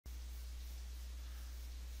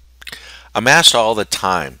I'm asked all the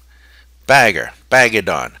time, Bagger, bag it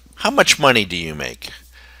on. How much money do you make?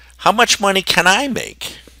 How much money can I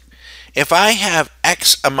make? If I have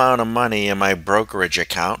X amount of money in my brokerage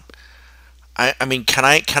account, I mean, can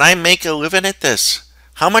I make a living at this?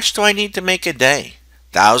 How much do I need to make a day?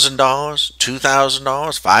 $1,000, $2,000,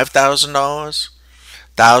 $5,000,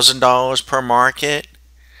 $1,000 per market?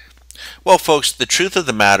 Well, folks, the truth of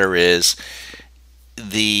the matter is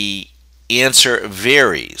the answer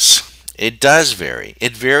varies. It does vary.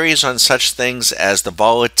 It varies on such things as the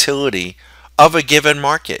volatility of a given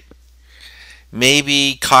market.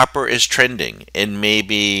 Maybe copper is trending, and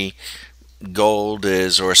maybe gold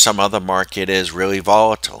is, or some other market is really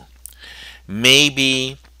volatile.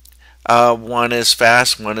 Maybe one is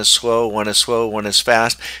fast, one is slow, one is slow, one is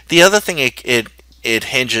fast. The other thing it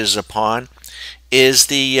hinges upon is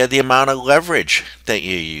the amount of leverage that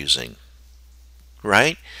you're using,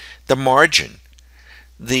 right? The margin.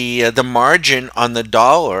 The margin on the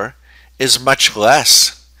dollar is much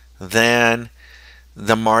less than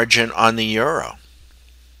the margin on the euro.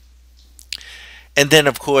 And then,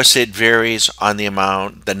 of course, it varies on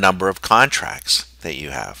the number of contracts that you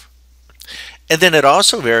have. And then it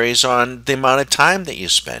also varies on the amount of time that you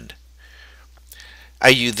spend.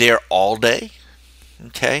 Are you there all day?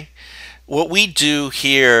 Okay. What we do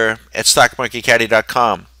here at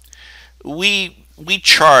stockmarketcaddy.com, we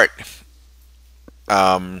chart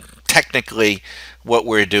technically what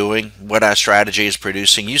we're doing, what our strategy is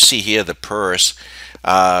producing. You see here the purse,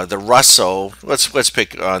 the Russell. Let's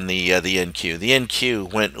pick on the NQ. The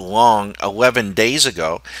NQ went long 11 days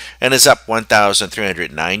ago and is up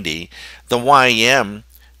 1,390. The YM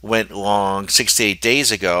went long 68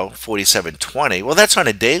 days ago, 47.20. Well, that's on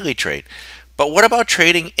a daily trade. But what about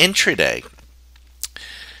trading intraday?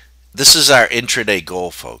 This is our intraday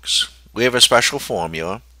goal, folks. We have a special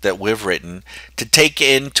formula that we've written to take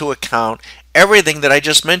into account everything that I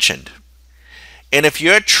just mentioned. And if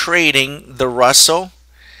you're trading the Russell,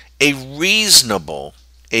 a reasonable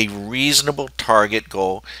target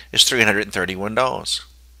goal is $331.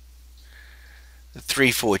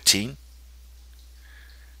 314,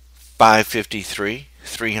 553,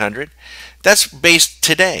 300. That's based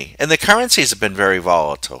today. And the currencies have been very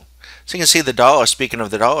volatile. So you can see the dollar, speaking of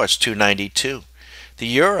the dollar, is 292. The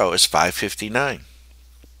euro is 559.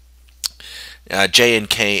 J and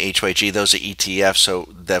K, HYG, those are ETFs, so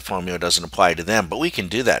that formula doesn't apply to them, but we can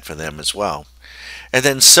do that for them as well. And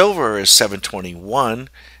then silver is 721,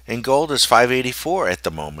 and gold is 584 at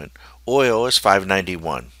the moment. Oil is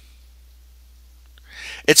 591.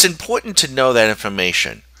 It's important to know that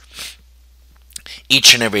information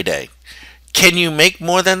each and every day. Can you make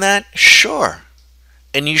more than that? Sure.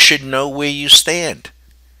 And you should know where you stand.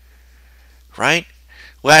 Right?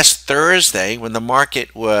 Last Thursday, when the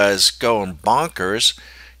market was going bonkers,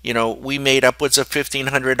 we made upwards of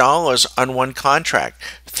 $1,500 on one contract.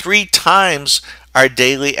 3 times our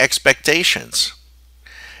daily expectations.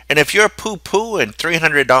 And if you're poo-pooing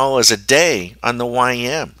 $300 a day on the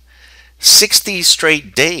YM, 60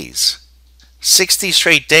 straight days at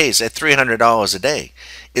 $300 a day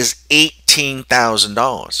is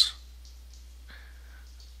 $18,000.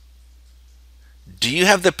 Do you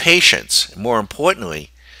have the patience? More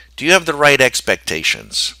importantly, do you have the right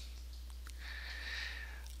expectations?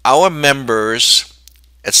 Our members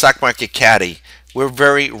at Stock Market Caddy, we're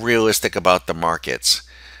very realistic about the markets.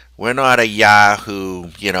 We're not a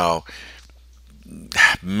Yahoo,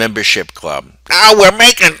 membership club. Now we're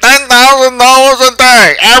making $10,000 a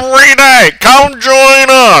day, every day. Come join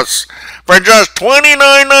us. For just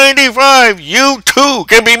 $29.95, you too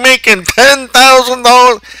can be making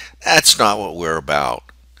 $10,000. That's not what we're about.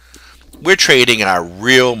 We're trading our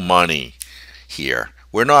real money here.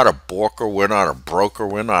 We're not a broker, we're not a broker,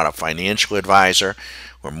 we're not a financial advisor.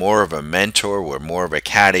 We're more of a mentor, we're more of a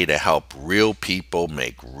caddy to help real people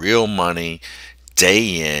make real money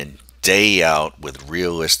day in, day out with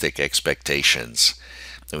realistic expectations.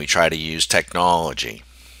 And we try to use technology,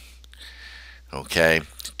 okay,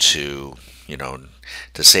 to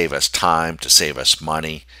save us time, to save us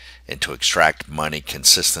money, and to extract money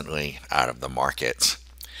consistently out of the markets.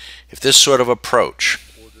 If this sort of approach,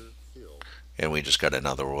 and we just got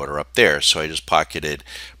another order up there, so I just pocketed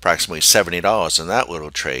approximately $70 in that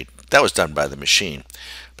little trade. That was done by the machine.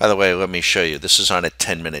 By the way, let me show you. This is on a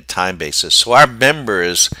 10-minute time basis. So our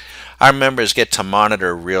members get to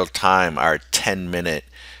monitor real time our 10-minute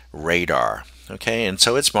radar. Okay, and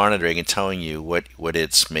so it's monitoring and telling you what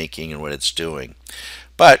it's making and what it's doing.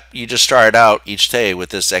 But you just start out each day with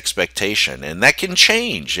this expectation, and that can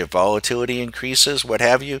change. If volatility increases, what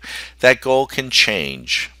have you, that goal can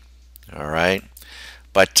change. All right.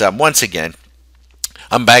 But once again,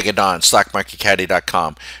 I'm Bagadon,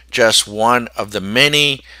 stockmarketcaddy.com. Just one of the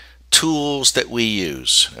many tools that we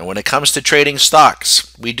use. And when it comes to trading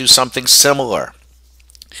stocks, we do something similar.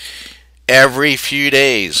 Every few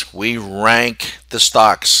days, we rank the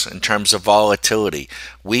stocks in terms of volatility.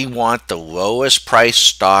 We want the lowest price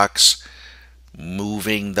stocks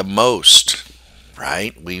moving the most,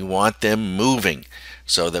 right? We want them moving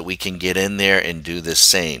so that we can get in there and do the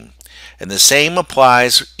same. And the same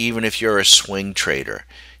applies even if you're a swing trader.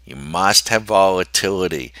 You must have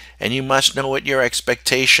volatility, and you must know what your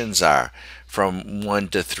expectations are from 1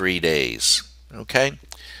 to 3 days. Okay?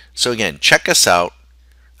 So again, check us out.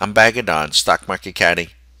 I'm Bagadon,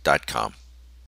 stockmarketcaddy.com.